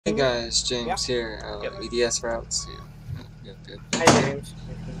Hey guys, James here. Yep. EDS routes. Yep. Hi, James.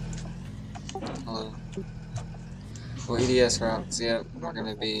 Hello. Well, EDS routes. Yep, we're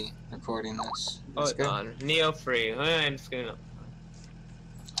gonna be recording this. Let's Hold go. on. Neo free. I'm just gonna.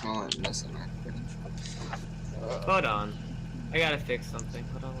 Oh, I'm missing recording. Hold on. I gotta fix something.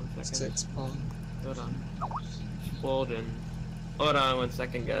 Hold on 1 second. Hold on. Golden. Hold on 1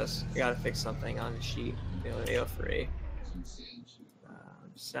 second, guys. I gotta fix something on the sheet. Neo free.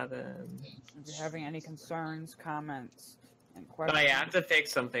 7. If you're having any concerns, comments, and But questions, I have to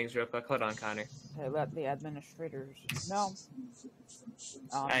fix some things real quick. Hold on, Connor. to let the administrators know.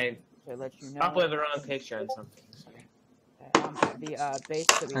 I To let you know. probably the wrong picture on something. Sorry. The base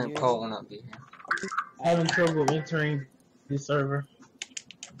that we Alright, use. Paul will not be here. Having trouble entering the server.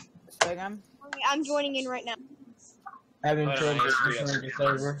 Say again? I'm joining in right now. Having Hold on, trouble I screwed up. entering the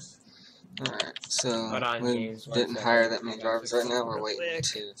server. Alright, so Hold on, we James, 1 didn't second. hire that many drivers right now. We're Real waiting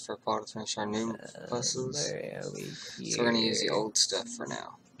quick. for Paul to finish our new buses. Where are we So we're gonna use the old stuff for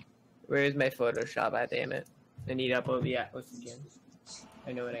now. Where's my Photoshop? Ah, damn it. I need to upload the Atlas again.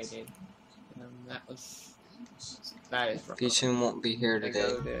 I know what I did. That is wrong. Peachin won't be here I today.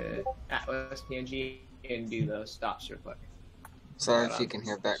 go to Atlas PNG and do those stops real quick. Sorry if you can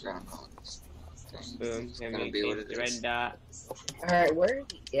hear background noise. Boom. It's And gonna we be what change it the red is. dot. Alright, where is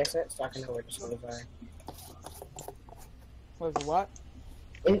the ESS? So I can know where this one is. Was it what?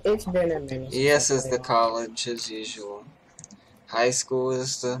 It's been a minute. ES is the college as usual. High school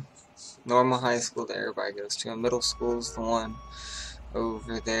is the normal high school that everybody goes to. And middle school is the one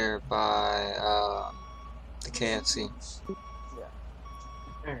over there by the KFC.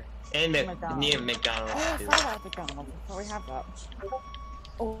 And McDonald's. near McDonald's Oh, I too. forgot about McDonald's. So we have that.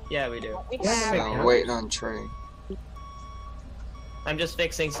 Oh, Yeah, we do. We Yeah, have. I'm waiting on Trey. I'm just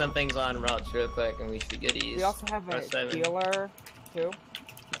fixing some things on routes real quick and we should get ease. we also have a Route 7. dealer, too.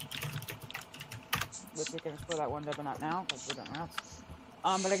 Which we can explore that one day, but not now, because we're done routes.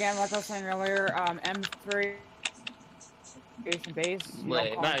 But again, like I was saying earlier, M3 station base. You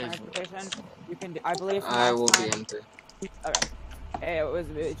Wait, don't call that it is- transportation. You can, I believe. from I last will time- be in 3. Okay.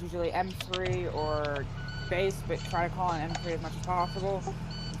 It's usually M3 or base, but try to call it M3 as much as possible.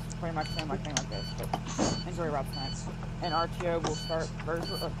 It's pretty much the same thing like this, but enjoy routes tonight. And RTO will start very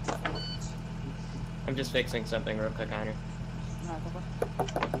shortly. I'm just fixing something real quick, Connor. No,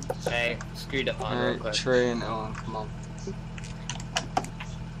 it's okay. I screwed up on real Alright, quick. Trey and Ellen, come on.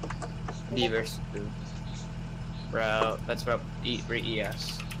 Beavers. Route. That's route for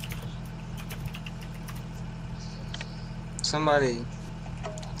ES. Somebody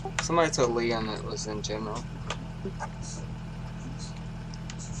told Liam it was in general.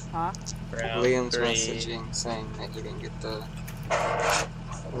 Huh? Route Liam's 3. messaging saying that he didn't get the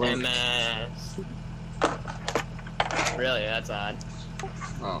link. MS. Really? That's odd.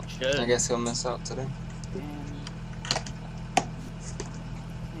 Well, Should. I guess he'll miss out today. And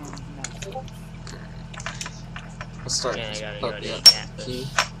no. Let's start Yeah, I this gotta go puppy to up. Atlas. Key.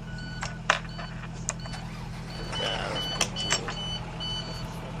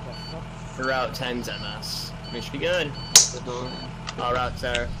 Route 10's MS. We should be good. The door. All routes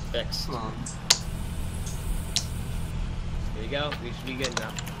are fixed. Come on. Here we go. We should be good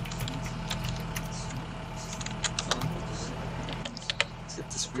now. Let's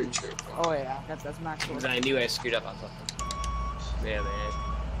get this preacher. Oh yeah, that's max. Because I knew I screwed up on something. Yeah, man.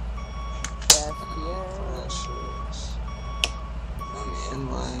 Yes, Flashers. On the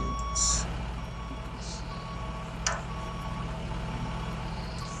inlines.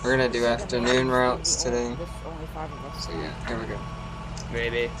 We're gonna do afternoon routes today. There's only 5 of us. So yeah, here we go.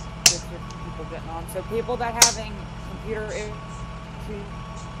 Maybe. There's people getting on. So people that having computer issues,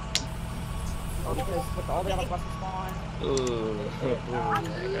 or because with all the other buses gone, Ooh.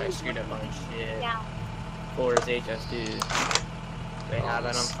 I screwed up on shit. Yeah. 4 is HS2. Do they have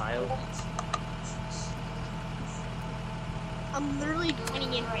that on file? I'm literally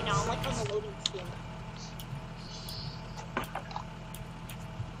joining in right now. I'm like on the loading screen.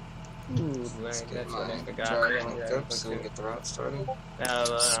 Ooh, Let's right, get that's what my I forgot. chart Yeah, linked yeah, up so we can get the route started.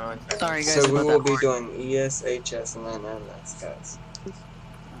 sorry guys. So we about will that. be doing ES, HS, and then MS, guys.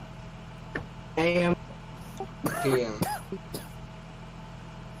 AM. PM.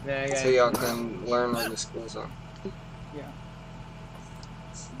 Yeah, So y'all can learn where the schools are. Yeah.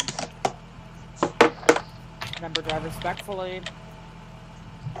 Remember, drive respectfully.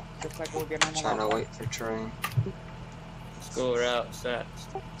 Just like we'll get on the Trying to line. wait for train. School route set.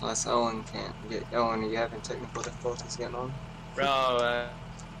 Unless Owen can't get. Owen, are you having technical difficulties getting on? Bro,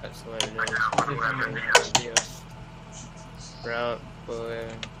 that's what it is. Route for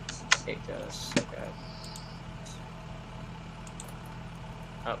HS. Okay.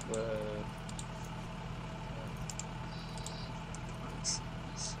 Upload.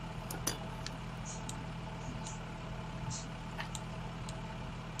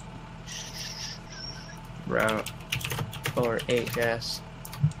 Route 4-8, yes.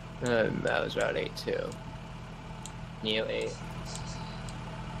 That was Route 8 too. Neo 8.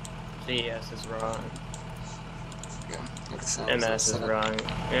 CS is wrong. Yeah, MS is wrong.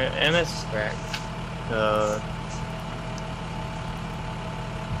 MS is correct.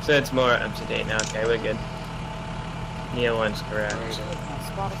 So it's more up to date now. Okay, we're good. Neo 1's correct.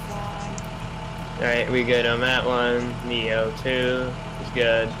 Alright, we good on that one. Neo 2 is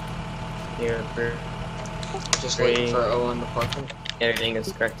good. Neo 3. Just waiting for Owen to plug in. Everything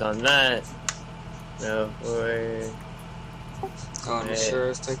is correct on that. No, boy. Oh, I'm sure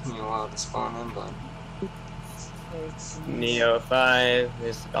it's taking you a while to spawn in, but... Neo 5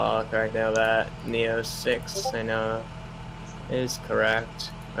 is all correct now. That Neo 6 I know is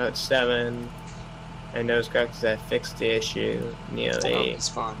correct. Route 7 I know is correct because I fixed the issue. Neo 8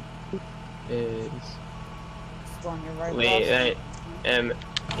 spawn is Spawn your right. wait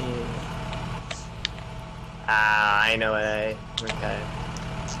I know what I okay.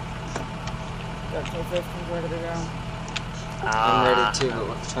 Got K-15 ready to go. I'm ready too, but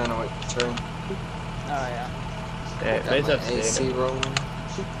we're trying to wait for turn. Oh yeah. Yeah, it's up to AC date. rolling.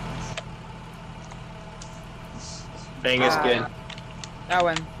 Bang is good.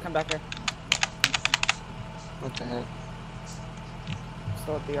 Owen, come back here. What the heck?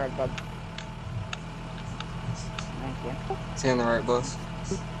 Still at the yard, bud. Thank you. Is he on the right bus?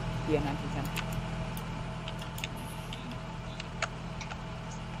 Yeah, 1910.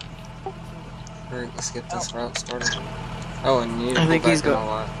 Alright, let's get this route started. Oh, and you I think he's going a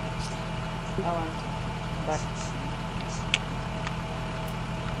lot. Owen, come back.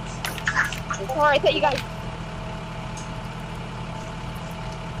 Sorry, I thought you guys.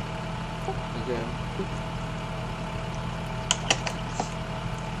 You good?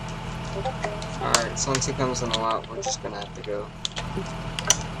 Alright, so once he comes in a lot, we're just gonna have to go.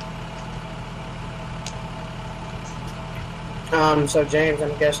 So James,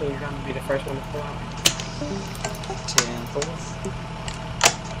 I'm guessing you're going to be the first one to pull out. 10-4.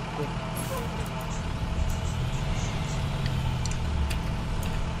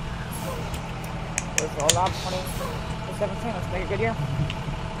 It's all out 2017. Let's make a good year.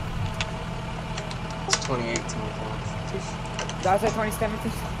 It's 2018. Did I say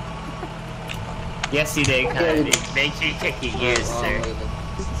 2017? Yes, you did, Kennedy. Make sure you check your ears, sir.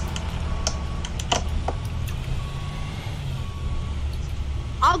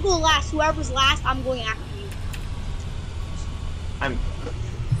 I'll go last. Whoever's last, I'm going after you.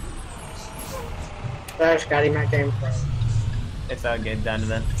 Sorry, Scotty, my game froze. It's all good,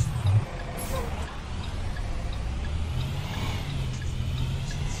 Donovan.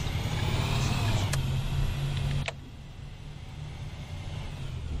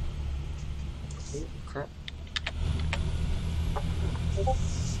 Crap.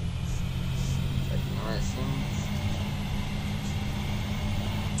 Checking the right thing.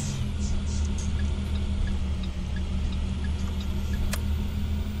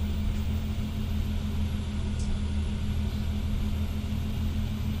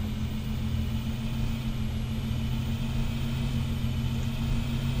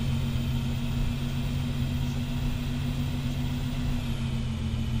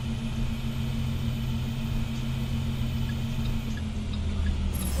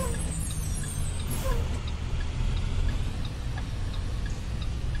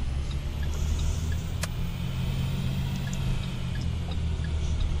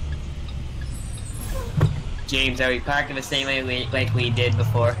 James, are we parking the same way like we did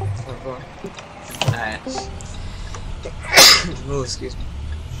before? Alright. Oh, excuse me.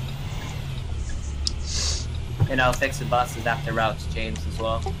 And I'll fix the buses after routes, James, as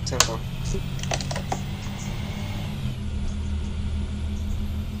well. 10-4.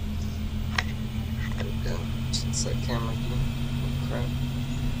 There we go. Just that camera view. Oh, crap.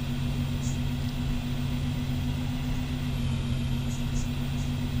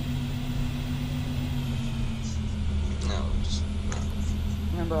 No, just no.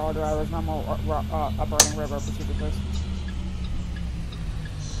 Remember, all drivers, normal operating river procedure, please.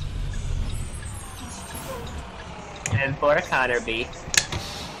 And for Connor B.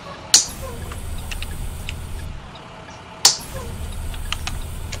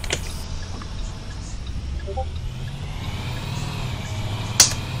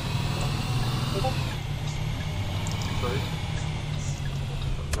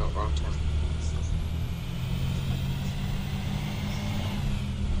 No, wrong turn.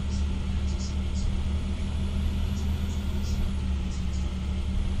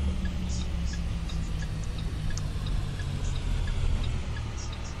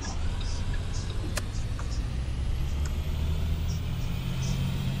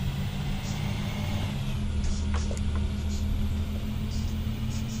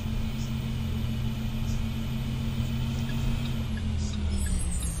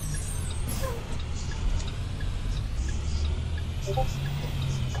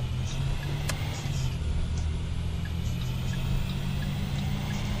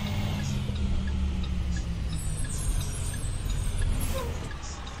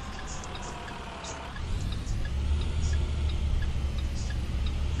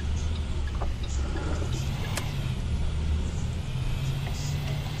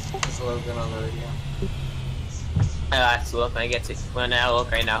 Logan on the radio. That's look. I get to. Well, now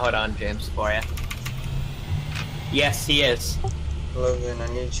look right now. Hold on, James, for you. Yes, he is. Logan, I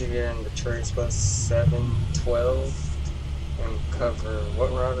need you to get into Trace Bus 712 and cover.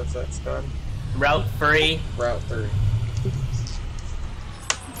 What route is that, Scott? Route 3. Route 3.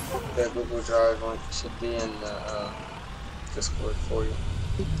 The Google Drive link should be in the Discord for you.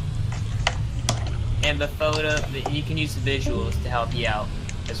 And the photo, you can use the visuals to help you out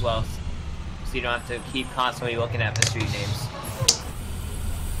as well. So you don't have to keep constantly looking at the street names.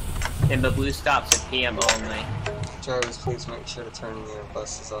 And the blue stops are PM only. Drivers, please make sure to turn your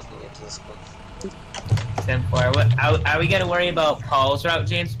buses off and get to the school. 10-4. What, are we going to worry about Paul's route,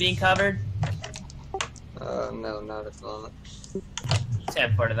 James, being covered? No, not at the moment.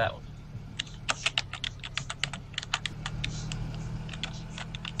 10-4 to that one.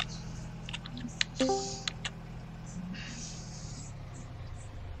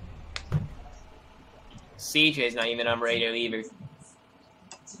 CJ's not even on radio either.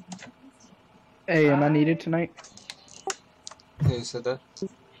 Hey, am I needed tonight? Who said that?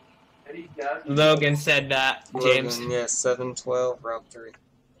 Logan said that, James. Logan, yeah, 712, Route 3.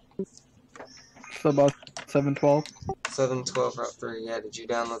 So about 712? 712, Route 3, yeah, did you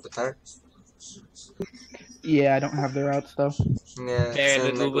download the pack? Yeah, I don't have the routes though. Yeah, There, it's the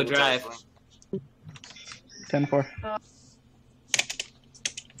in Google Drive. link. 10-4.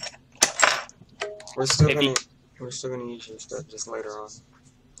 We're still gonna use your stuff just later on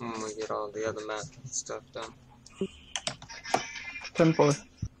when we get all the other map stuff done. 10-4.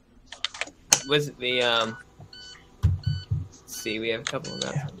 Was it the, let's see, we have a couple of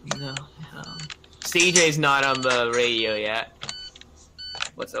that. No. CJ's not on the radio yet.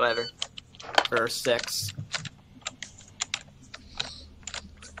 Whatsoever. For 6.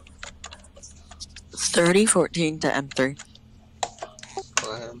 30-14 to M3.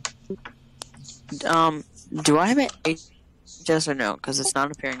 Go ahead. Do I have it HS or no? Because it's not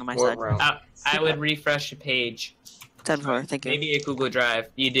appearing on my What side. route? I would refresh the page. 10-4, thank you. Maybe a Google Drive.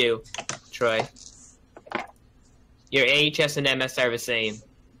 You do, Troy. Your AHS and MS are the same.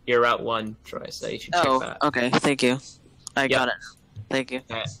 You're Route 1, Troy, so you should check Oh, that. okay, thank you. I got it. Thank you.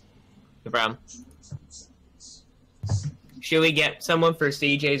 Alright. No problem. Should we get someone for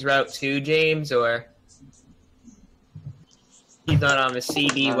CJ's Route 2, James, or... He's not on the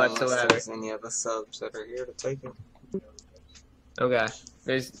CD Unless whatsoever. there's any other subs that are here to take it. Okay.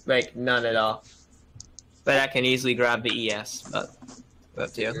 There's, like, none at all. But I can easily grab the ES, but...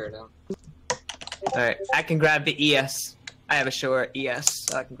 Up to you. Figure it out. Alright, I can grab the ES. I have a short ES,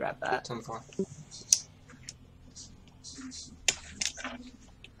 so I can grab that. 10-4.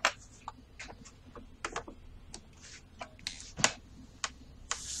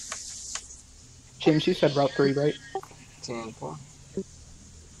 James, you said Route 3, right? 10-4.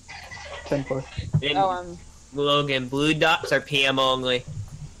 10-4. And Logan, blue dots are PM only.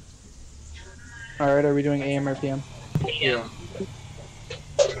 Alright, are we doing AM or PM? PM.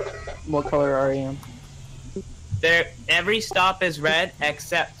 What color are AM? Every stop is red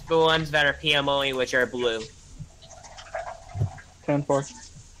except the ones that are PM only, which are blue. 10-4.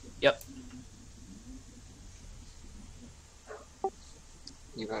 Yep.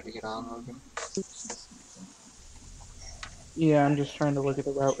 You about to get on, Logan? Yeah, I'm just trying to look at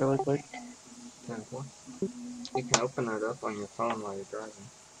the route really quick. 10-4. You can open it up on your phone while you're driving.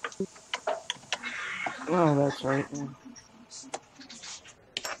 Oh, that's right. Yeah.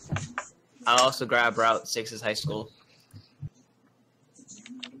 I'll also grab Route 6's high school.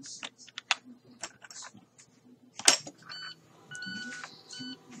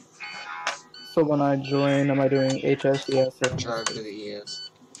 So when I join, am I doing HS, ES, or... Drive to the ES.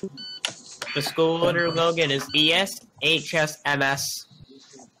 The school order, Logan, is ES, HS, MS.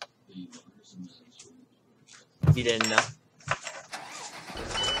 If you didn't know.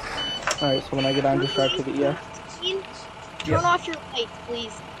 Alright, so when I get on, just drive to the ES. Turn off your lights,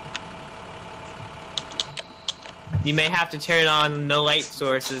 please. You may have to turn on no light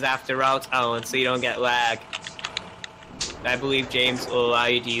sources after Route Owen so you don't get lag. I believe James will allow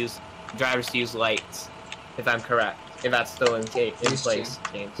you to use drivers to use lights, if I'm correct. If that's still in place,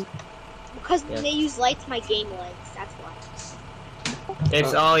 James. Because when they use lights, my game lags. That's why.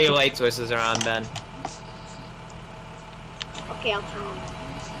 It's all your light sources are on, Ben. Okay, I'll turn them on.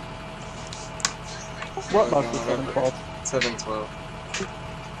 What bus is 712? 712.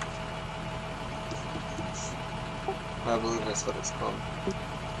 I believe that's what it's called.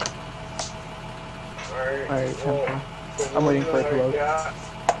 Alright, 10-4. I'm waiting for it to load. My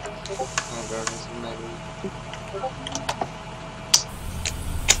drivers maybe.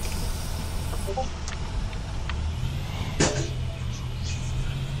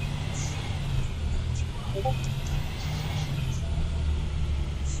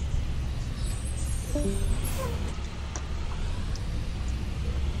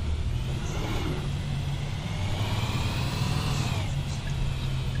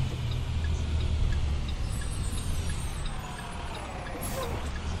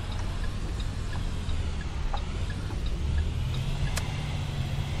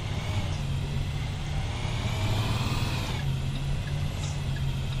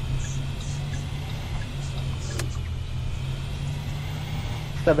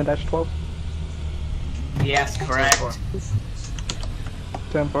 Seven dash 12. Yes, correct.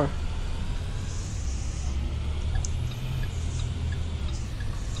 10-4.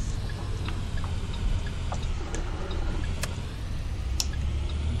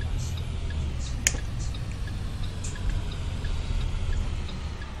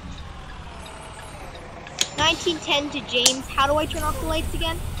 $19.10 to James. How do I turn off the lights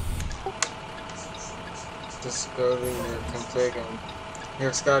again? Just go to your config and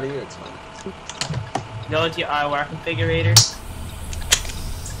here, Scotty, you explain. Go into your IOR configurator.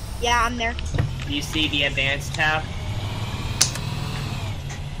 Yeah, I'm there. Do you see the advanced tab?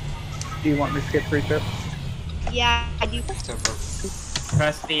 Do you want me to skip reset? Yeah, I do. 10-4.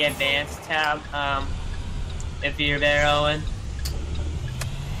 Press the advanced tab. If you're there, Owen.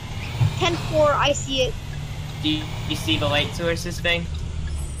 10-4, I see it. Do you see the light sources thing?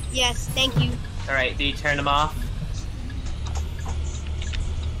 Yes, thank you. Alright, do you turn them off?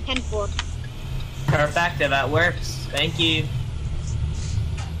 10-4. Perfect, that works. Thank you.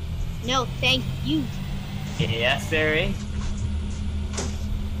 No, thank you. Yes, sir.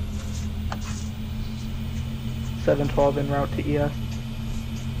 712 en route to ES.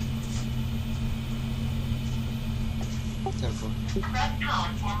 10-4.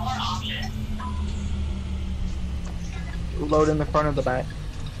 Load in the front of the back.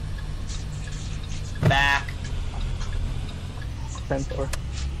 Back. 10-4.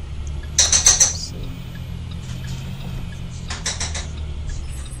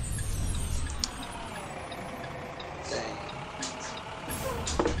 Dang.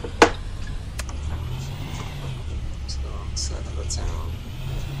 Let's go outside of the town.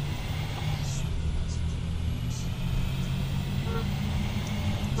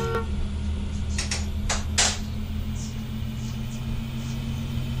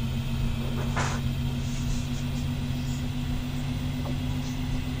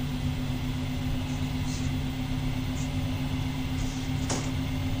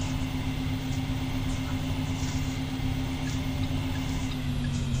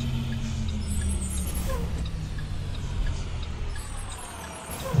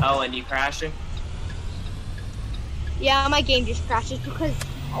 Oh, and you crashing? Yeah, my game just crashes because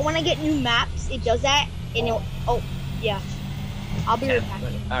when I get new maps, it does that, and it'll, oh, yeah. I'll be right back.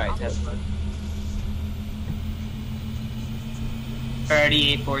 Alright, that's fine.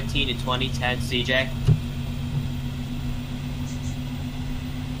 3814 to 2010, CJ.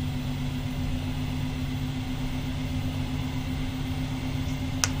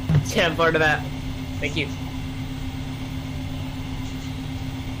 Yeah, I'm part of that. Thank you.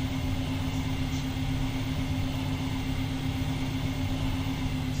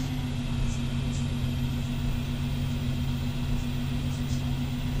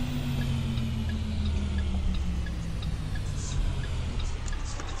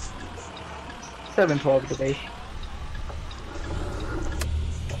 Seven 12 to base.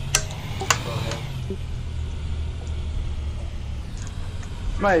 Go ahead.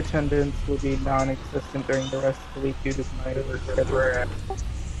 My attendance will be non-existent during the rest of the week due to my work schedule.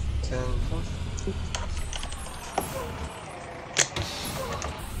 10-4.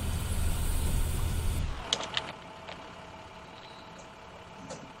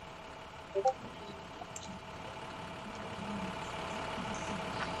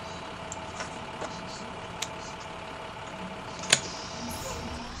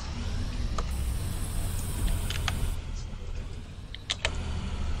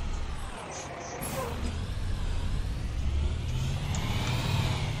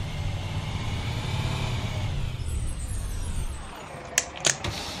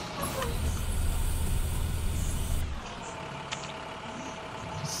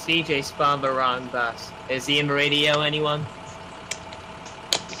 CJ spawned the wrong bus. Is he in radio, anyone?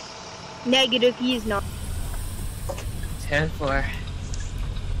 Negative, he is not. 10-4.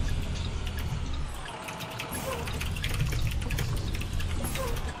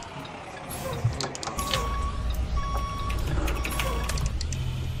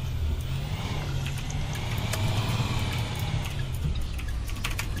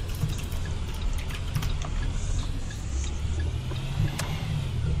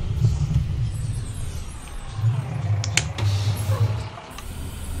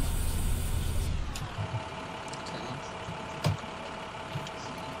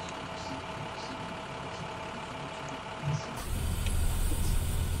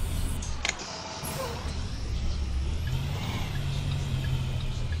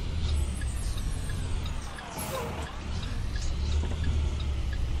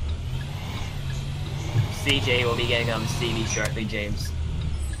 CJ will be getting on the CV shortly, James.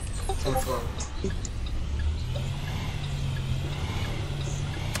 10-4.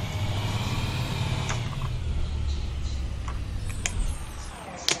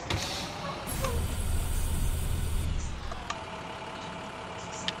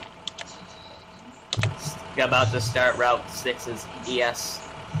 About to start Route 6's ES.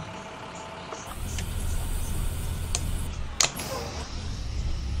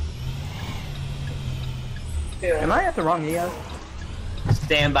 Am I at the wrong ES?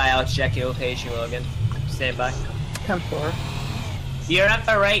 Stand by, I'll check your location, Logan. Stand by. 10-4. You're at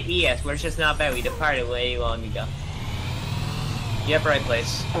the right ES, we're just not bad. We departed way long ago. You're at the right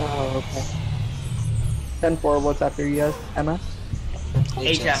place. Oh, okay. 10-4, what's after ES? MS?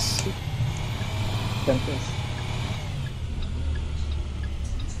 HS. 10-4.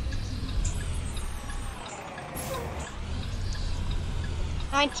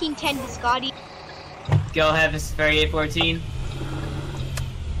 $19.10 to Scotty. Go ahead, Mr. 3814.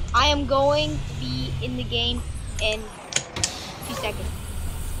 I am going to be in the game in 2 seconds.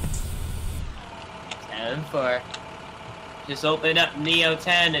 10-4. Just open up Neo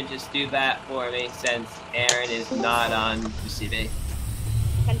 10 and just do that for me since Aaron is not on UCB.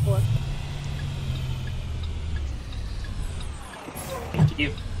 10-4. Thank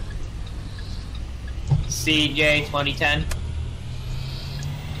you. CJ 2010.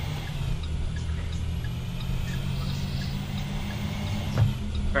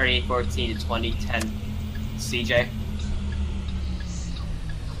 Thirty 14 to 2010. CJ.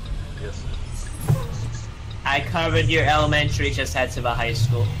 Yes. I covered your elementary, just head to the high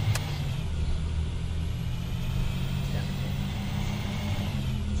school.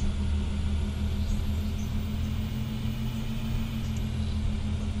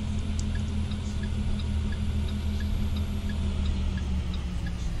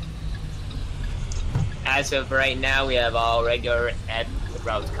 As of right now, we have all regular ed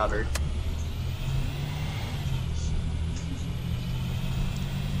routes covered.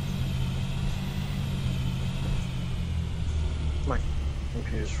 My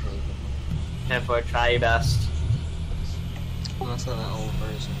computer's frozen. And for try your best. That's not an old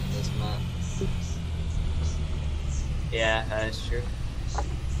version of this map. Yeah, that is true.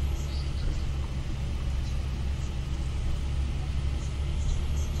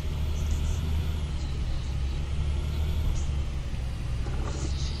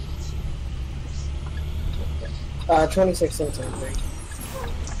 Uh, 26 cents on three.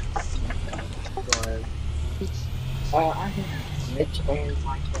 Go ahead. I think Mitch and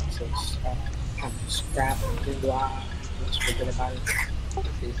Mike Texas kind of scrap and do let's forget about it.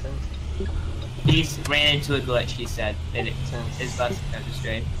 He ran into a glitch, he said. And it, 10. his bus got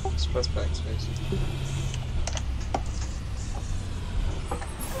destroyed. Press backspace.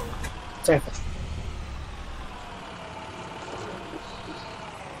 10.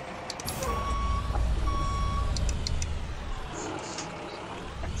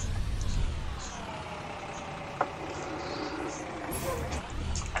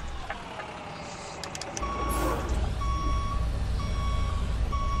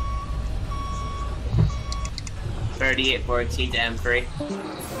 $38.14 to M3.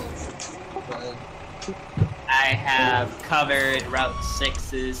 Go ahead. I have covered Route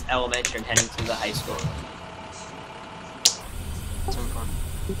 6's elementary and heading to the high school. 10-4.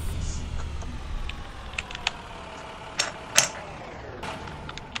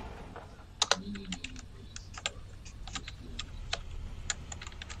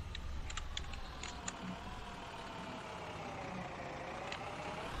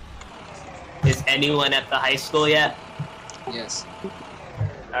 Is anyone at the high school yet? Yes.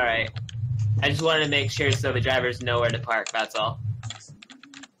 Alright. I just wanted to make sure so the drivers know where to park, that's all.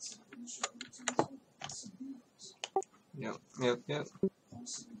 Yep.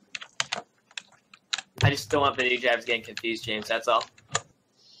 I just don't want the new drivers getting confused, James, that's all.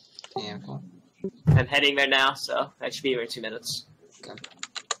 Handful. I'm heading there now, so that should be over 2 minutes. Okay.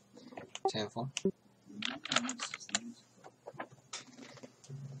 Handful.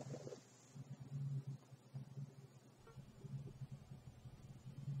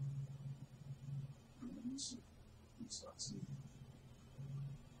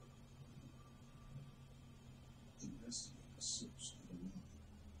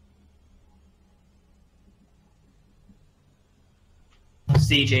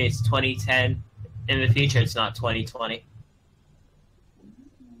 CJ, it's 2010. In the future, it's not 2020.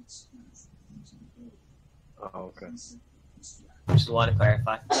 Oh, okay. Just want to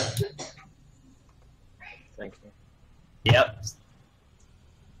clarify. Thank you. Yep.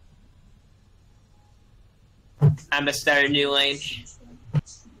 I'm gonna start a new lane.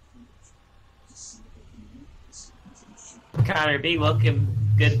 Connor B, welcome.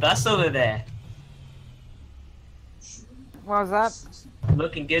 Good bus over there. What was that?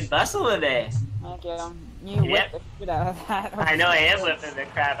 Looking good bus over there. Thank you. You whipped the shit out of that. I know I am whipping the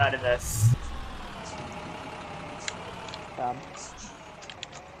crap out of this. God.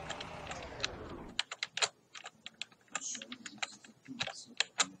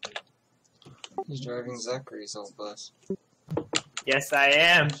 He's driving Zachary's old bus. Yes, I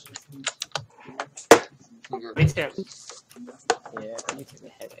am. You're- Me too. Yeah, let me turn the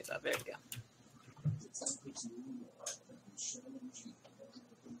headlights up. There we go.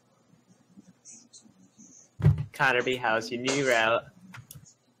 Connor B, how's your new route?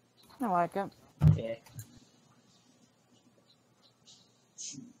 I like it. Yeah.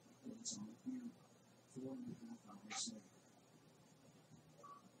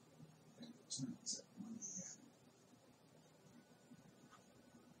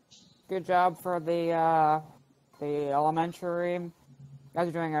 Good job for the elementary. You guys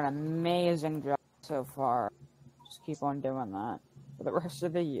are doing an amazing job so far. Just keep on doing that for the rest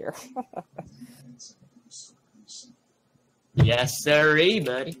of the year. Yes, sirree,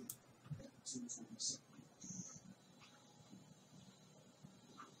 buddy.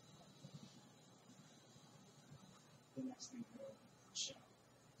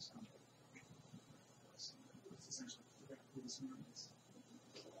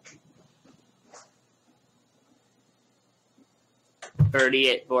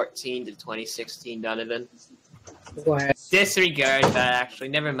 At 14 to 2016, Donovan. Go ahead. Disregard that, actually.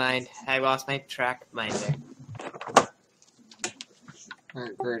 Never mind. I lost my track of mind there.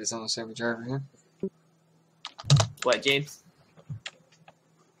 Alright, great. Is almost every driver here. What, James?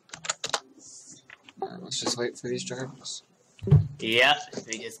 Alright, let's just wait for these drivers. Yep,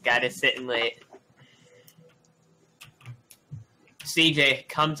 we just gotta sit and wait. CJ,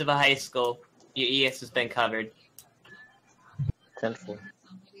 come to the high school. Your ES has been covered. 10-4.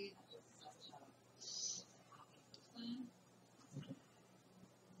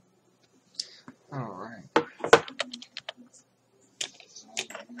 Alright.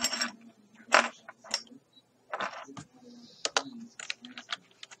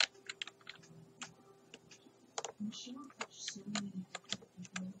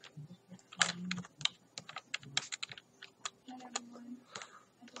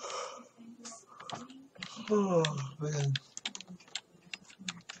 Oh, man.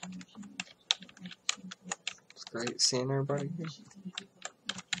 It's great seeing everybody here.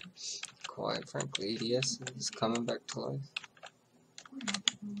 Quite frankly, EDS is coming back to life.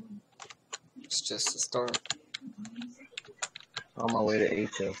 It's just the start. On my way to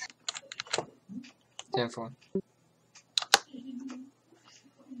HS. 10-4.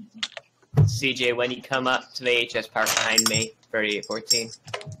 CJ, when you come up to the HS park behind me, 38-14.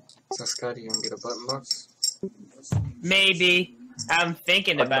 So, Scotty, you gonna get a button box? Maybe. I'm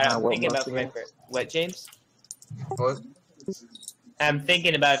thinking about it. I'm What thinking month about for my again? birthday. What, James? What? I'm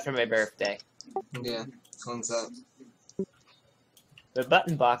thinking about it for my birthday. Yeah. When's that? The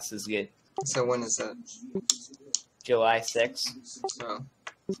button box is good. So, when is that? July 6th. Oh.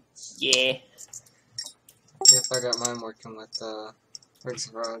 Yeah. Yep, I got mine working with, Rigs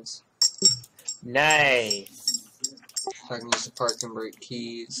and Rods. Nice. I can use the parking brake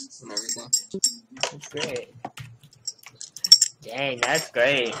keys and everything. That's great. Dang, that's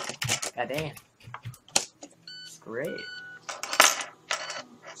great. God damn. That's great.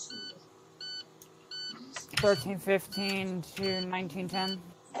 13:15 to 19:10.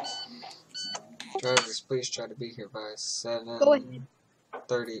 Drivers, please try to be here by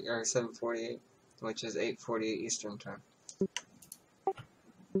 7:30 or 7:48, which is 8:48 Eastern time.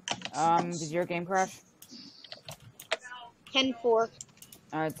 Did your game crash? 10-4.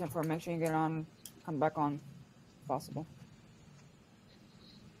 Alright, 10-4. Make sure you get on, come back on, if possible.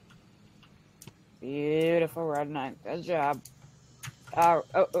 Beautiful red knight. Good job.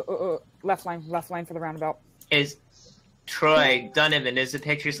 Left lane for the roundabout. Is Troy, Donovan, is the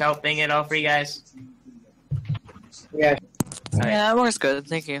pictures helping at all for you guys? Yeah. Alright. Yeah, that works good.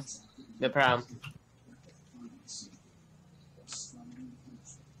 Thank you. No problem.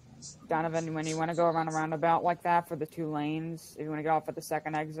 Donovan, when you want to go around a roundabout like that for the 2 lanes, if you want to get off at the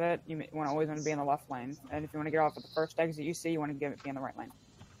second exit, you always want to be in the left lane. And if you want to get off at the first exit you see, you want to be in the right lane.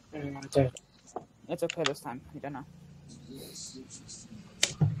 It's okay this time. You don't know.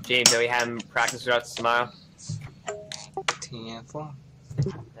 James, are we having practice routes tomorrow? 10-4.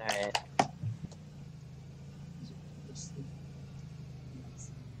 Alright.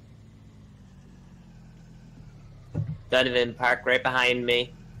 Donovan, park right behind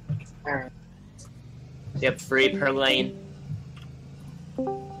me. Alright. Yep, 3 per lane.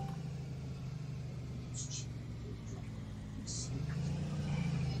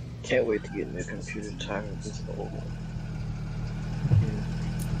 Can't wait to get a new computer. Tired of this old one.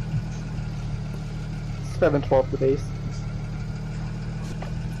 712 the base.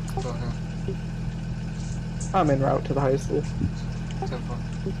 Go ahead. I'm en route to the high school.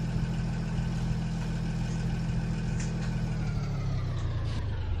 10-4.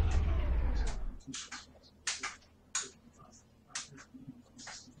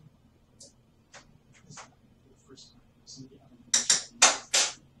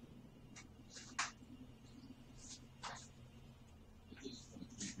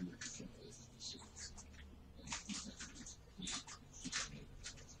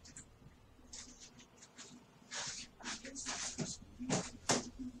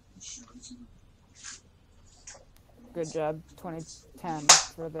 Good job, 2010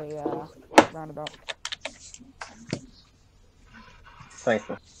 for the roundabout. Thank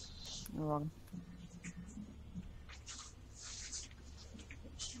you. You're welcome.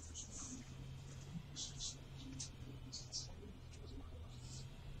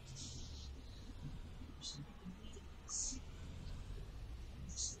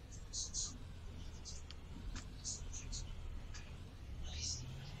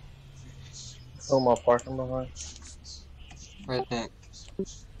 Who am I parking behind? Redneck.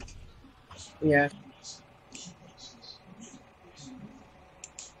 Yeah.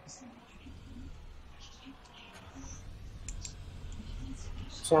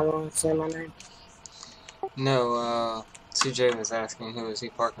 Someone say my name? No, CJ was asking who is he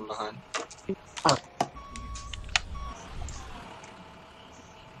parking behind.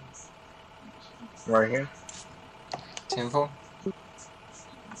 Right here. 10-4.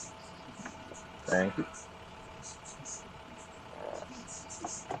 Thank you.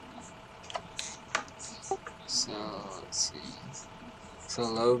 So, let's see. So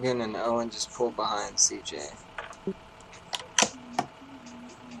Logan and Owen just pulled behind CJ.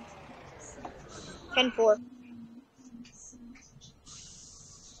 10-4.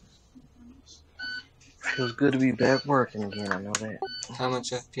 Feels good to be back working again, I know that. How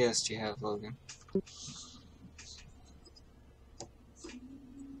much FPS do you have, Logan?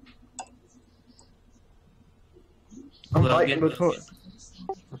 I'm Logan. fighting between.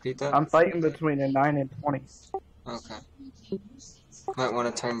 Repeat that? I'm fighting between a 9 and 20. Okay. Might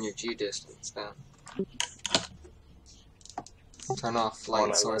want to turn your G distance down. Turn off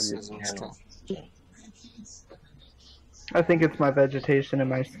light sources and stuff. I think it's my vegetation in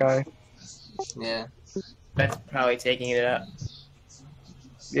my sky. Yeah. That's probably taking it up.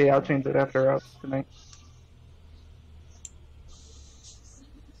 Yeah, I'll change it after routes tonight.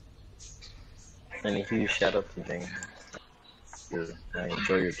 And a huge shout out to Dane. I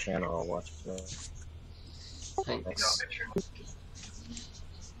enjoy your channel. I'll watch it. Thanks.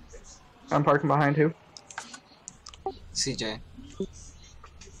 I'm parking behind who? CJ.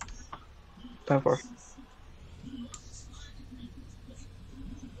 10-4.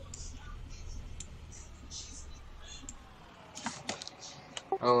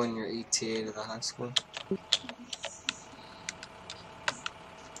 Oh, and your ETA to the high school.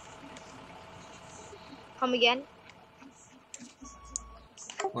 Come again?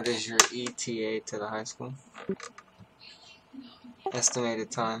 What is your ETA to the high school? Estimated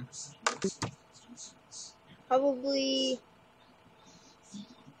time. Probably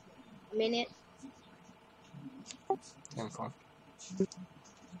a minute. 10-4.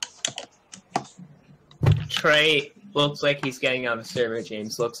 Trey looks like he's getting on the server.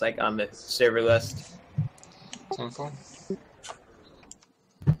 James looks like on the server list. 10-4.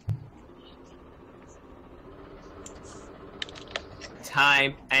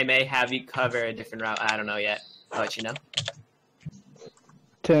 Time, I may have you cover a different route. I don't know yet. I'll let you know.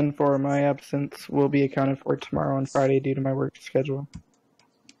 10-4. My absence will be accounted for tomorrow and Friday due to my work schedule.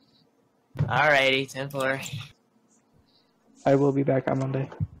 Alrighty, 10-4. I will be back on Monday.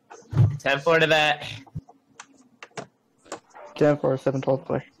 10-4 to that. 10-4, 7-12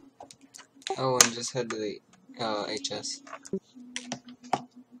 play. Oh, and just head to the HS.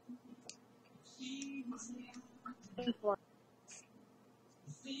 10-4.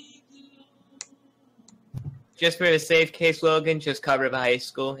 Just for the safe case, Logan, just cover the high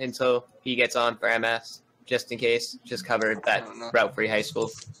school until he gets on for MS. Just in case, just cover that route free high school.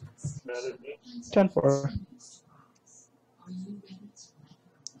 10-4.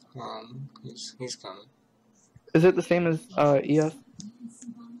 He's coming. Is it the same as ES?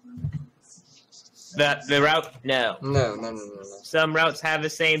 The route? No. No. Some routes have the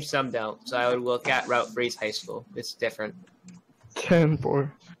same, some don't. So I would look at route free's high school. It's different. 10-4.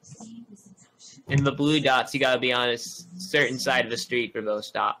 In the blue dots, you gotta be on a certain side of the street for those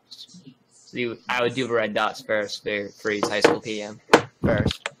stops. So I would do the red dots first for free's high school PM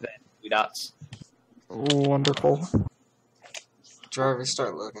first. Then dots. Wonderful. Driver,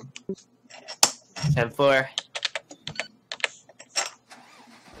 start looking. 10-4.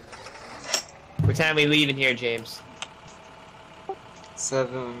 What time are we leaving here, James?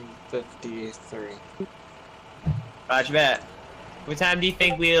 7:53. Roger that. What time do you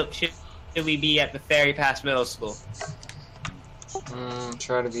think should we be at the Ferry Pass Middle School?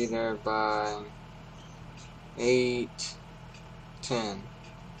 Try to be there by 8:10.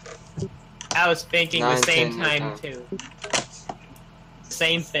 I was thinking the 9:10 same your time too.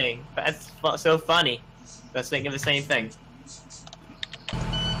 Same thing. That's so funny. I was thinking the same thing.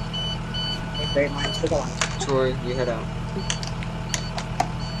 Very much for the line. Troy, you head out.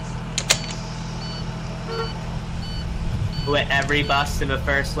 Let every bus in the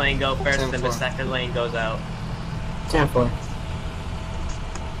first lane go first, and the 10-4. second lane goes out. 10-4.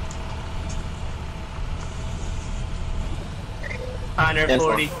 Connor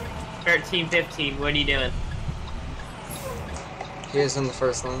 40, 13-15. What are you doing? He is in the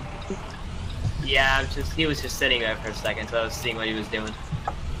first lane. Yeah, he was just sitting there for a second, so I was seeing what he was doing.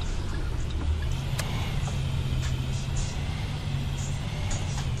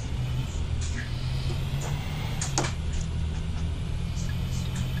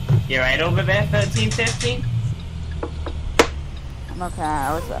 You right over there, 13-15? I'm okay.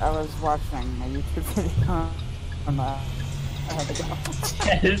 I was watching a YouTube video on I had to go.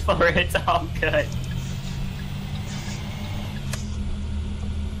 10-4, it's all good.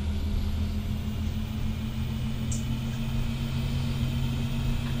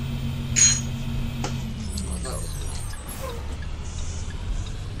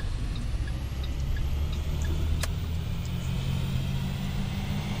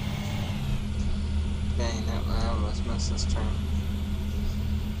 Dang, I almost missed this turn.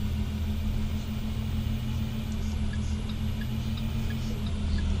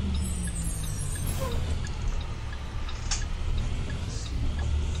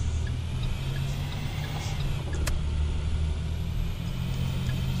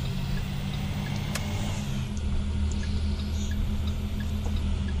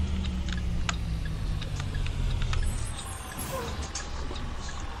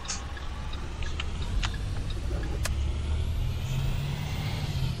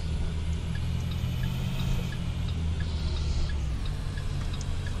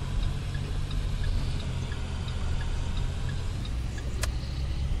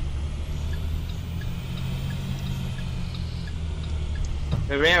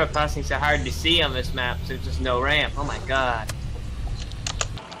 The ramp crossings are hard to see on this map, so there's just no ramp. Oh my god.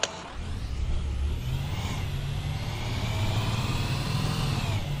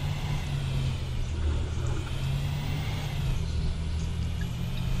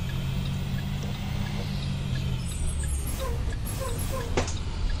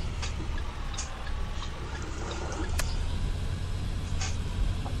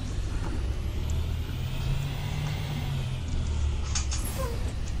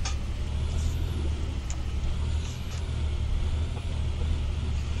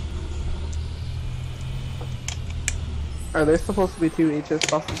 Are there supposed to be two HS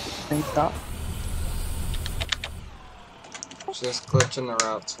buses at the same stop? Just glitching the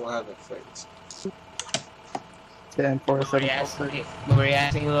routes, we'll have it fixed. 10, 4, 7, 12, 3. What were you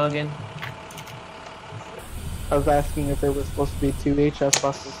asking, Logan? I was asking if there was supposed to be two HS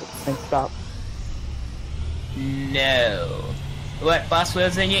buses at the same stop. No. What bus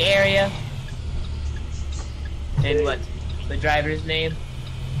was in your area? And what's the driver's name?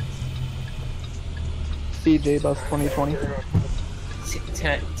 CJ Bus 2020.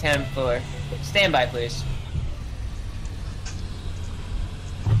 10-4. Stand by, please.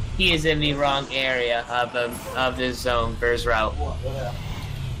 He is in the wrong area of the zone for his route.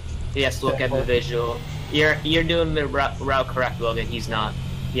 He has to look at the visual. You're doing the route correct, Logan. He's not.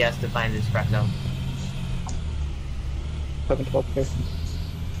 He has to find his correct zone. 7, 12, 3.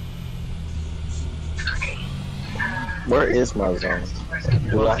 Where is my zone?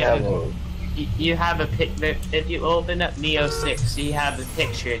 Do I have a... You have a pic. If you open up Neo 6, you have a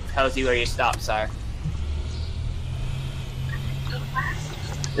picture. It tells you where your stops are.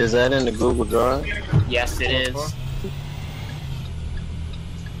 Is that in the Google Drive? Yes, it is.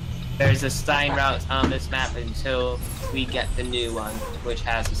 There's assigned routes on this map until we get the new one, which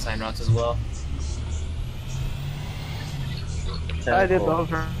has assigned routes as well. I did those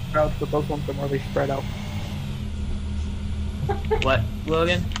routes, but those ones are more spread out. What,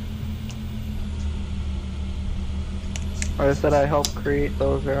 Logan? I said I helped create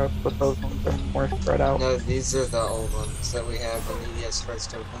those routes, but those ones are more spread out. No, these are the old ones that we had when EDS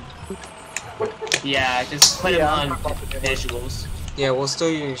first opened. Yeah, just put them on visuals. Yeah, we'll still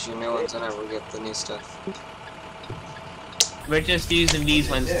use your new ones whenever we get the new stuff. We're just using these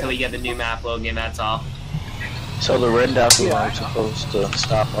ones until we get the new map, Logan, that's all. So the red dot's the one supposed to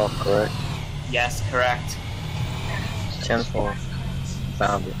stop off, correct? Yes, correct. 10-4.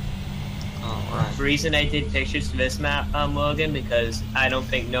 Found it. Alright. The reason I did pictures for this map, Logan, because I don't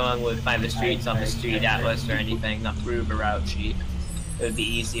think no one would find the streets on the street atlas or anything, not through the route sheet. It would be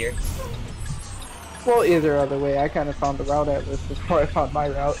easier. Well, either other way, I kind of found the route atlas before I found my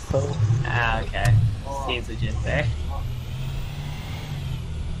route, so... Ah, okay. Seems legit there.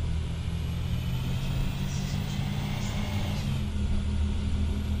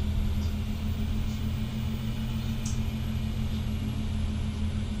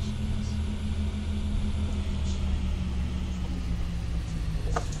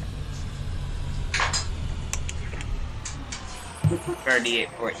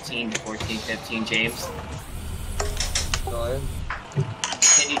 $38.14 to $14.15, James. Go ahead.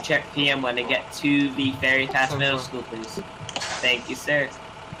 Can you check PM when I get to the Ferry Pass Middle School, please? Thank you, sir.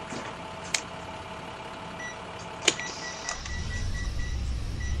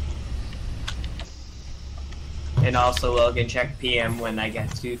 And also, Logan, check PM when I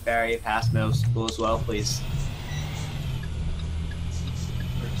get to Ferry Pass Middle School as well, please.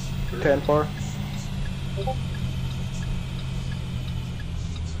 10-4.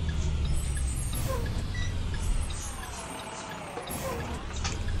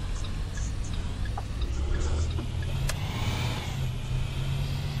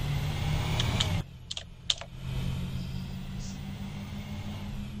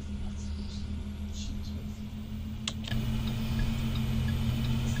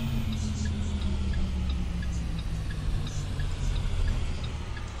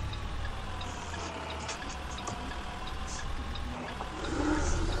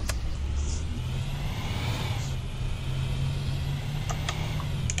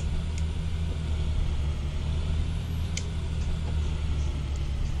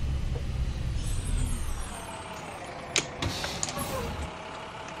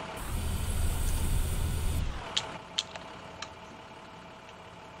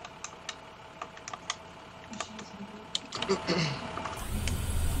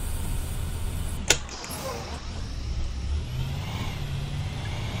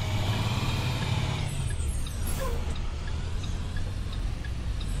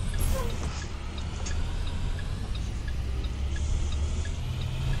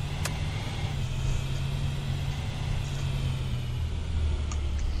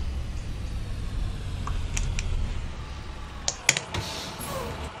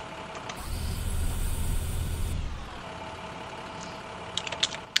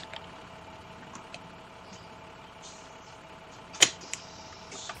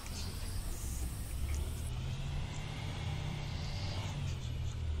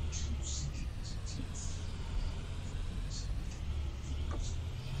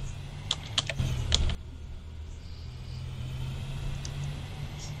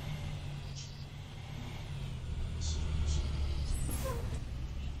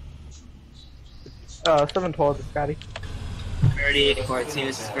 $7-12 is Scotty. 38.14,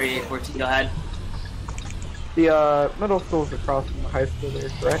 this is 38.14, go ahead. The middle school's across from the high school there,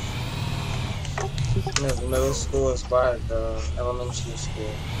 correct? The middle school is by the elementary school,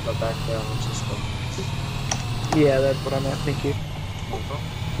 the back of the elementary school. Yeah, that's what I meant, thank you.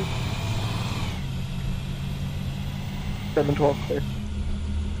 7-12 clear.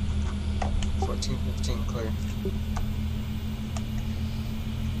 14-15 clear.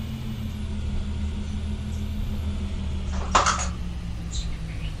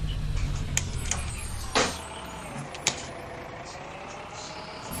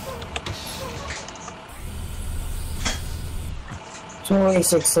 Only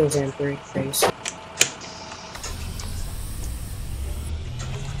 16 and 3 base.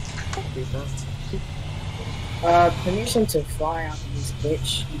 Permission to fly out of this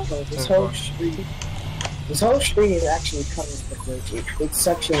glitch because this whole street is actually covered with glitch. It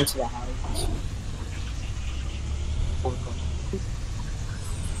sucks you into the houses.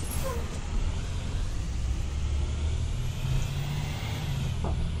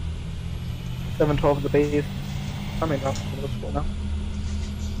 $7-12 the base. I mean, not middle school now.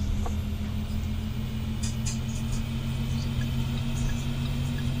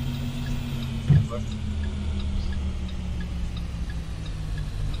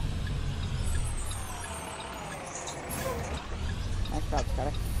 Nice job,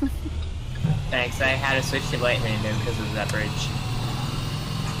 Scotty. Thanks, I had to switch to light random because of that bridge.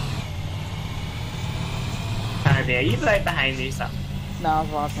 Harvey, are you right behind me or something? No, I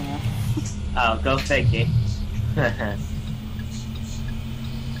was watching it. Oh, go figure.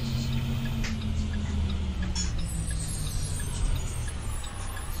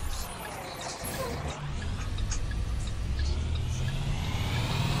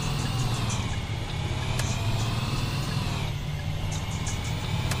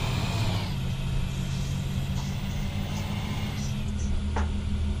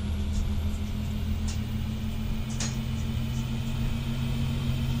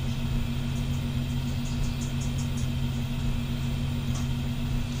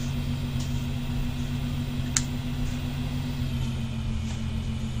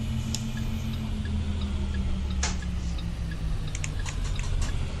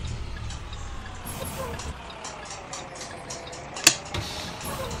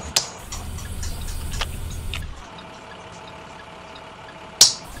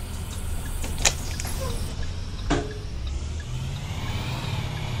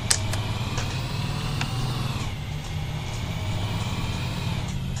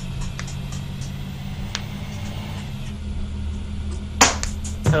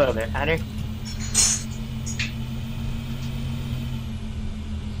 Hello there, Connor.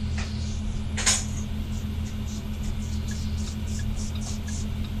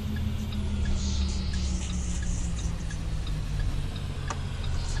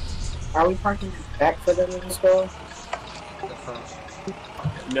 Are we parking back for the middle school?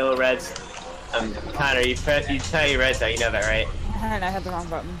 No reds. Connor, you tell your reds out, you know that, right? And I had the wrong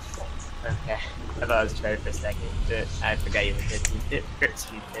button. Okay. I thought I was trying for a second. I forgot you were 15.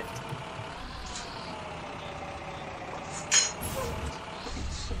 15.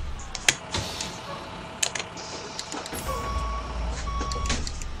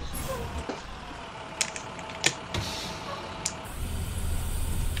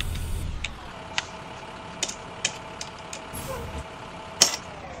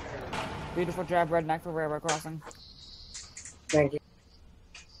 Beautiful job, redneck for railroad crossing. Thank you.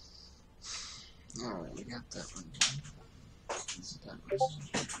 Alright, we got that one.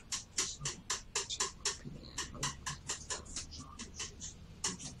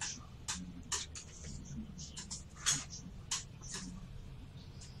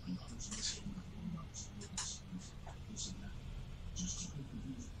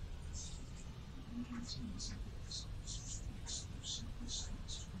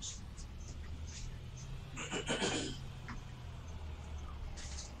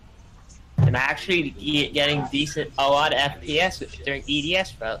 I'm actually getting a lot of FPS during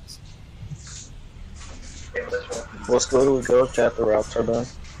EDS routes. What school do we go to after routes are done?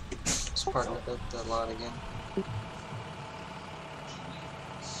 Just park up at the lot again.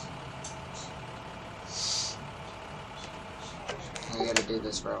 We gotta do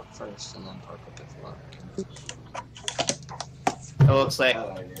this route first and then park up at the lot. It looks like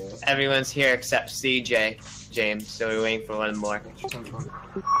everyone's here except CJ, James, so we're waiting for one more.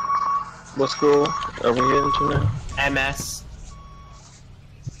 What school are we getting to now? MS.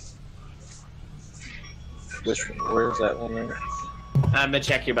 Where's that one at? I'm gonna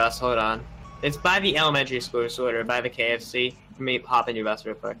check your bus, hold on. It's by the elementary school, sort of, by the KFC. Let me hop in your bus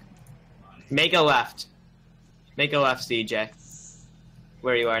real quick. Make a left. Make a left, CJ.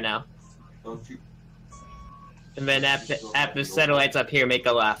 Where you are now. And then at the set of lights up here, make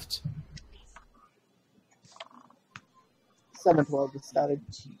a left. 712 just started.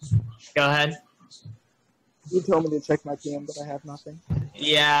 Go ahead. You told me to check my PM, but I have nothing.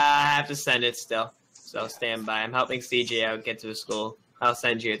 Yeah, I have to send it still. So stand by. I'm helping CJ out get to the school. I'll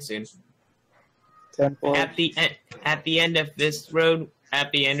send you it soon. 10-4. At the end of this road,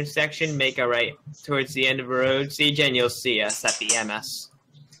 at the intersection, make a right towards the end of the road, CJ, and you'll see us at the MS.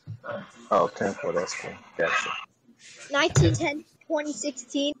 Oh, 10-4, that's cool. Gotcha. 1910,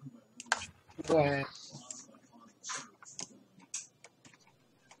 2016. Yeah.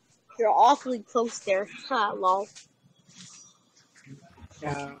 You're awfully close there. Ha, lol.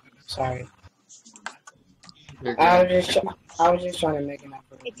 Sorry. You're I good. was just trying to make an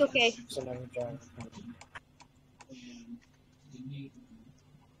effort. It's okay. So let me drive. Okay.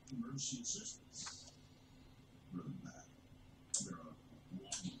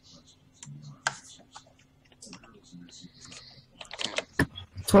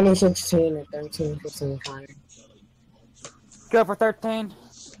 2016 and 13-15 Connor. Go for 13.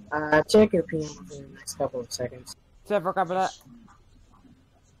 Check your PM for the next couple of seconds. Set for cover that.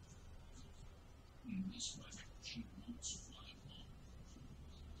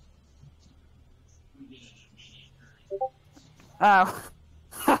 Oh.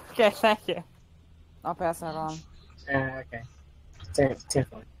 Okay, thank you. I'll pass that on. Okay.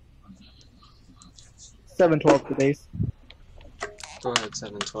 10-4. 712 to base. Go ahead,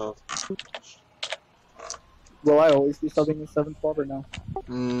 712. Will I always be subbing with 712 or no?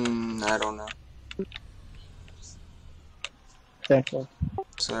 I don't know. 10-12.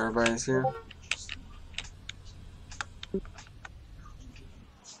 So everybody's here?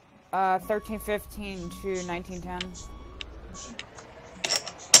 1315 to 1910.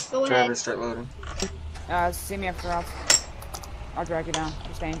 Go Driver, ahead. start loading. See me after us. I'll drag you down.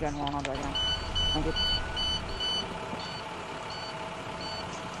 Just stay in general and I'll drag you down. Thank you.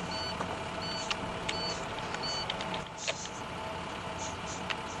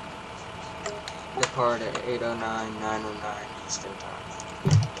 Depart at 8:09, 9:09 Eastern Time.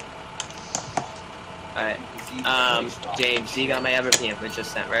 Alright. James, you got my other PM which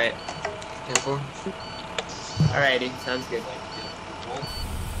just sent, right? 10-4? Alrighty, sounds good.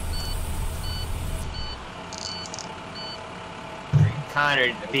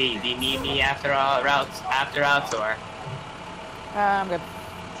 Connor, B, do you need me after all routes, or? I'm good.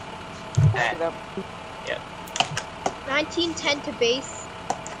 Alright. Yep. Yep. 1910 to base.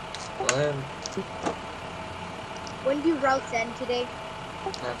 Go ahead. When do routes end today?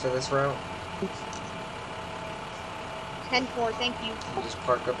 After this route, 10-4, thank you. you just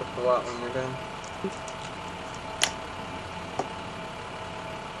park up at the lot when you're done.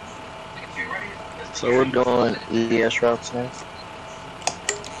 So we're doing EDS routes now.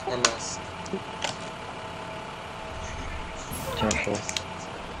 MS. 10-4.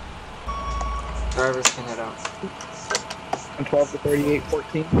 Drivers can head out. And 12 to 38,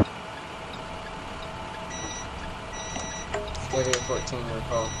 14. 38-14, you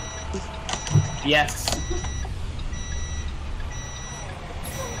recall. Yes.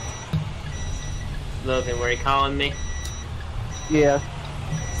 Logan, were you calling me? Yeah,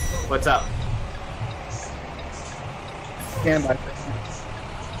 What's up? stand by.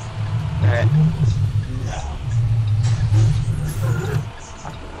 Alright.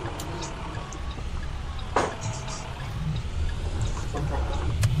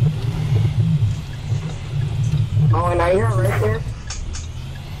 Oh, and now you're right there.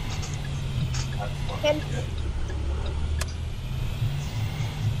 10.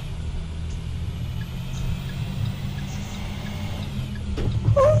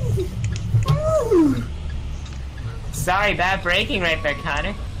 Sorry, bad braking right there,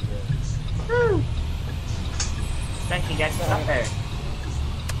 Connor. Thank you guys up there.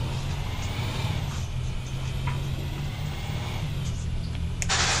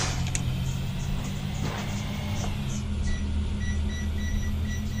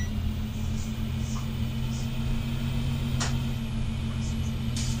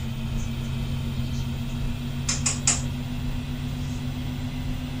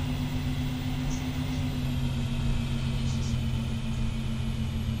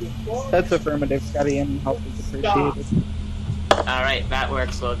 That's affirmative, Scotty. Any help is appreciated. Alright, that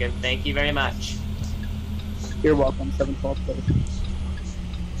works, Logan. Thank you very much. You're welcome, 712, please.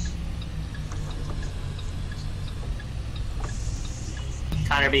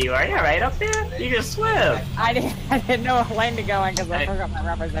 Connor B, are you alright up there? You just swim. I didn't know what lane to go in because I forgot my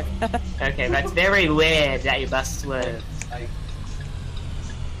rubbers. Okay, that's very weird that you must swim.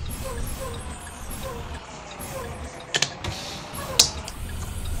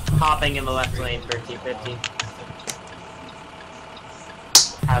 Hopping in the left lane for T50.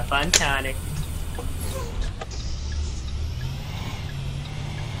 Have fun, Connor.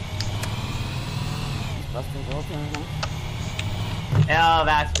 Oh,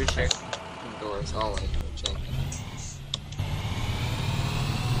 that's for sure. Doors, all like check.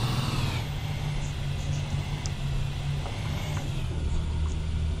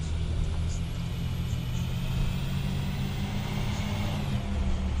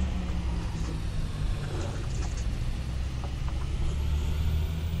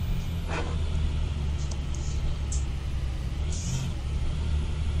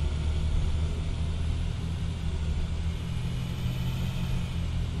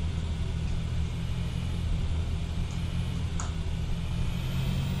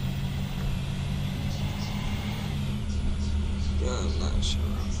 I'm not sure.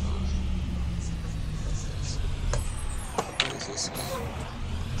 What is this guy?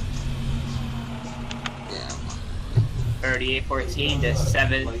 Yeah. 38-14 to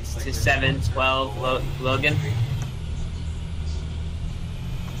 7-12 Logan.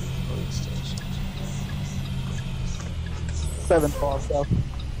 Police station. 712, so.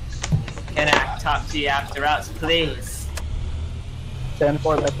 Can I talk to you after routes, please?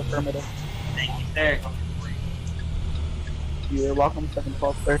 10-4, that's affirmative. Thank you, sir. You're welcome,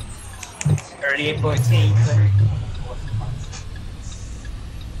 712, sir. 38-14, sir.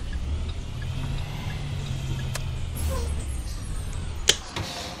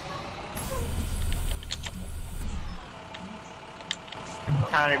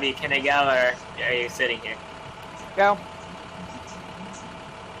 Connor B, can I go or are you sitting here? Go.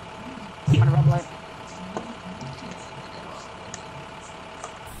 On a red light.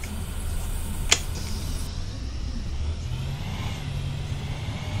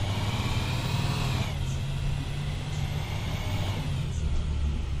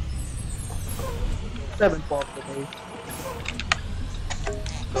 Seven 12 for me.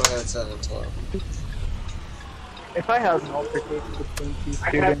 Go ahead, 712. If I have an altercation between two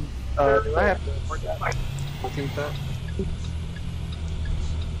students, do I have to report that? Repeat that.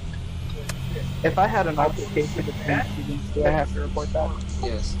 If I had an altercation between students, do I have to report that?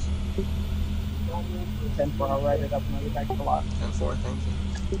 Yes. 10-4, I'll write it up when I get back to the lot. 10-4, thank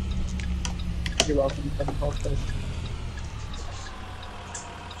you. You're welcome, 712, sir.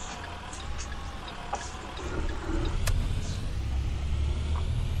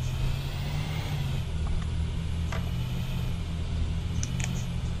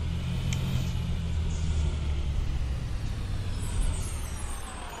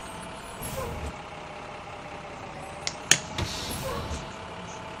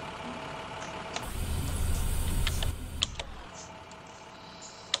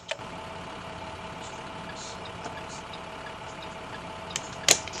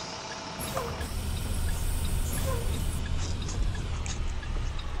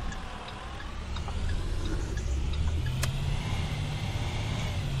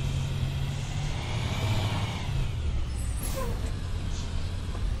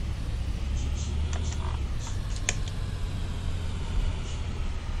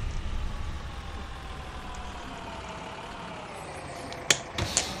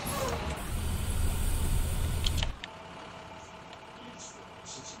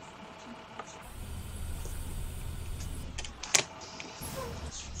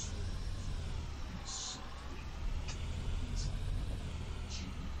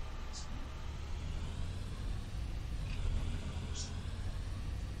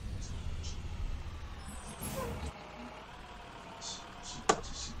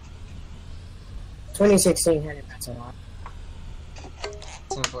 2016 had it, that's a lot.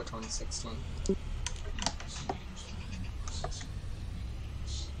 10/4/2016.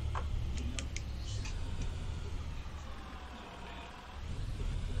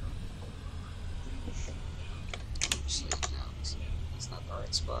 Shit, no, it's not the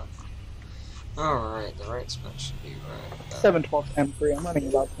right spot. Alright, the right spot should be right about 7:12 M3. I'm running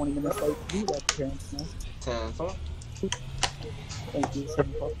about 20 minutes late. You got the parents now. 10/4. Thank you.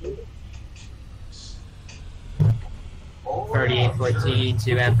 7:12. 3814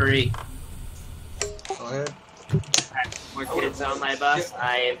 to M3. Go ahead. More kids on my bus.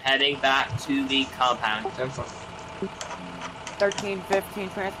 I am heading back to the compound. 10/4. 1315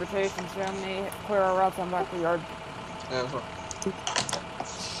 transportation, show me clear our routes on back to the yard. 10/4.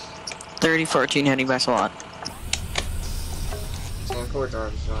 3014 heading back to lot. 10/4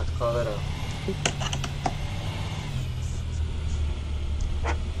 drivers, you don't have to call that out.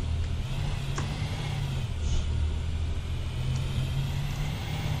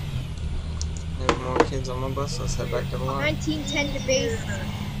 There's more kids on my bus, let's head back to the line. 1910 to base.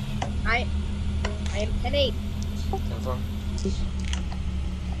 I am 10-8. 10/4.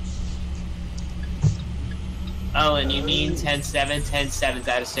 Oh, and you mean 10-7? 10-7's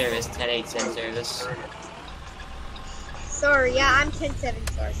out of service. 10-8's in service. Sorry, yeah, I'm 10-7,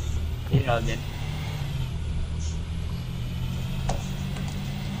 sorry. You know, good.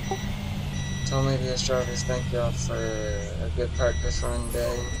 Tell me these drivers, thank y'all for a good practice run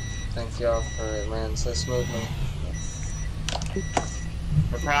day. Thank y'all for it ran so smoothly.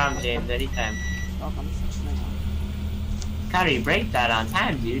 No problem, James. Anytime. Welcome. How do you break that on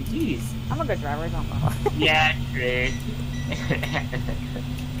time, dude? Jeez. I'm a good driver, don't worry. Yeah, great.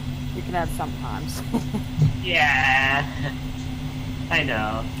 You can have sometimes. Yeah. I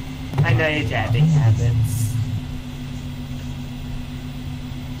know. I know your driving habits.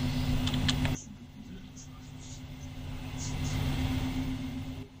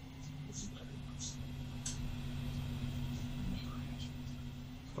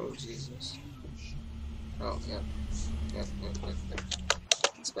 Oh, Jesus. Oh, yep. Yep.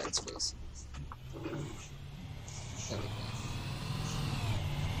 It's back space. There we go.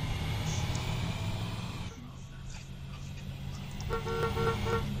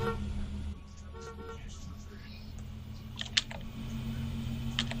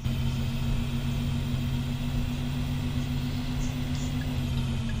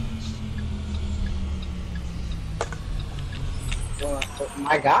 Well,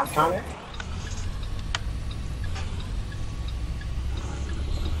 my God, Connor.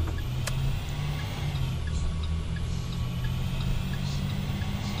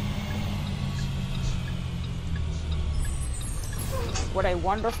 What a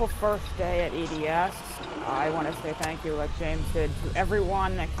wonderful first day at EDS. I want to say thank you, like James did, to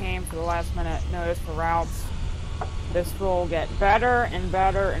everyone that came for the last minute notice for routes. This will get better and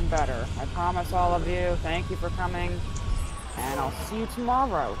better and better. I promise all of you. Thank you for coming. And I'll see you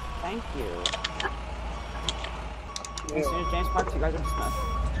tomorrow. Thank you. As soon as James parks, you guys are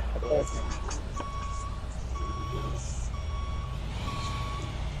dismissed.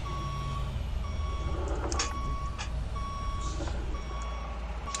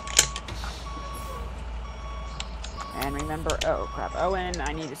 And remember, oh crap, Owen,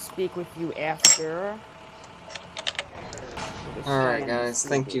 I need to speak with you after. Alright guys,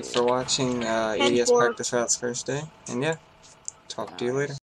 thank you for watching EDS Practice Routes first day. And yeah, talk to you later.